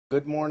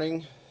Good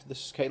morning.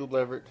 This is Caleb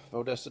Leverett of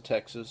Odessa,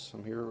 Texas.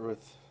 I'm here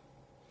with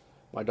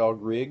my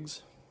dog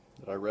Riggs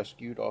that I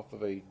rescued off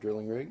of a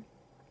drilling rig.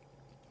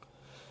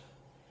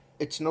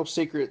 It's no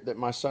secret that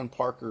my son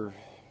Parker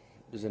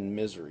is in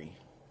misery,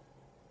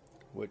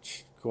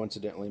 which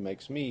coincidentally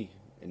makes me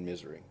in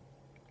misery.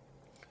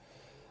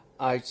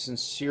 I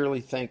sincerely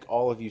thank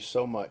all of you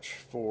so much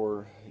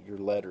for your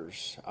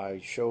letters.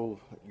 I show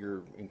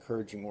your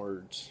encouraging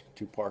words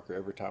to Parker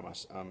every time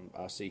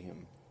I see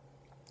him.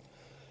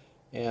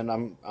 And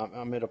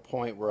I'm at a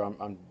point where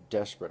I'm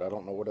desperate. I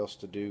don't know what else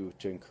to do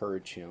to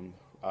encourage him.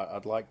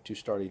 I'd like to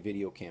start a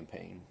video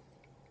campaign.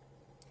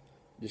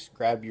 Just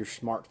grab your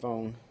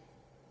smartphone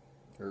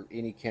or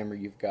any camera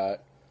you've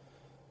got.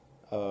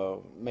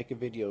 Make a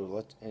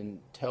video and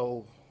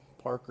tell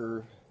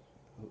Parker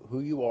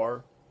who you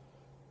are,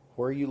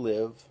 where you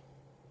live,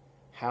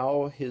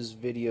 how his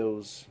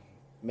videos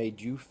made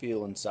you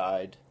feel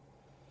inside,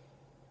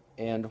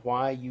 and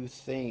why you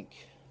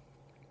think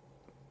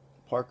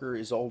Parker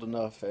is old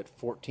enough at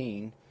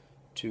 14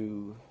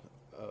 to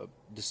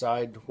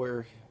decide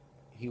where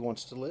he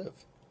wants to live.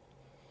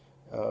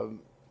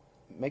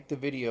 Make the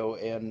video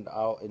and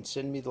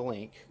send me the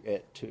link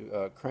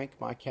to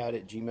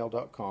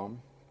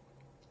crankmycat@gmail.com,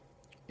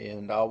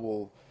 and I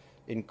will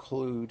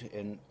include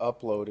and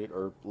upload it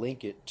or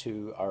link it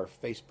to our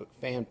Facebook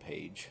fan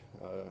page,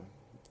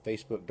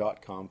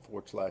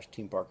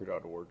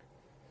 facebook.com/teamparker.org.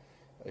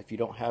 If you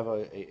don't have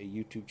a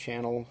YouTube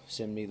channel,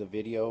 send me the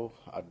video.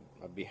 I'd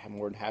be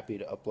more than happy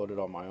to upload it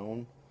on my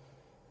own.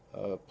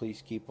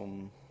 Please keep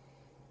them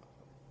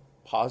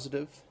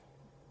positive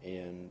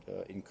and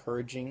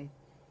encouraging,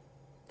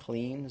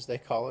 clean as they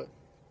call it.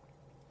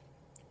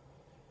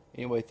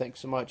 Anyway, thanks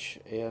so much,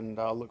 and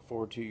I'll look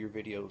forward to your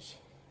videos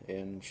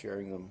and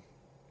sharing them.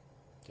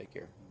 Take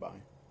care.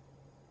 Bye.